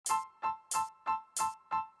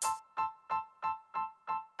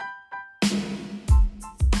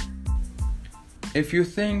If you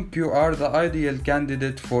think you are the ideal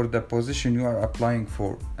candidate for the position you are applying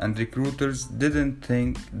for and recruiters didn't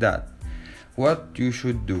think that, what you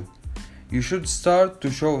should do? You should start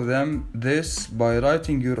to show them this by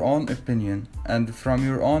writing your own opinion and from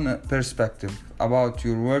your own perspective about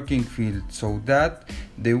your working field so that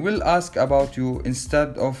they will ask about you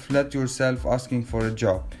instead of let yourself asking for a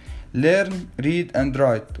job. Learn, read and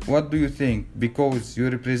write. What do you think? Because you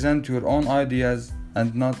represent your own ideas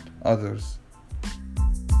and not others.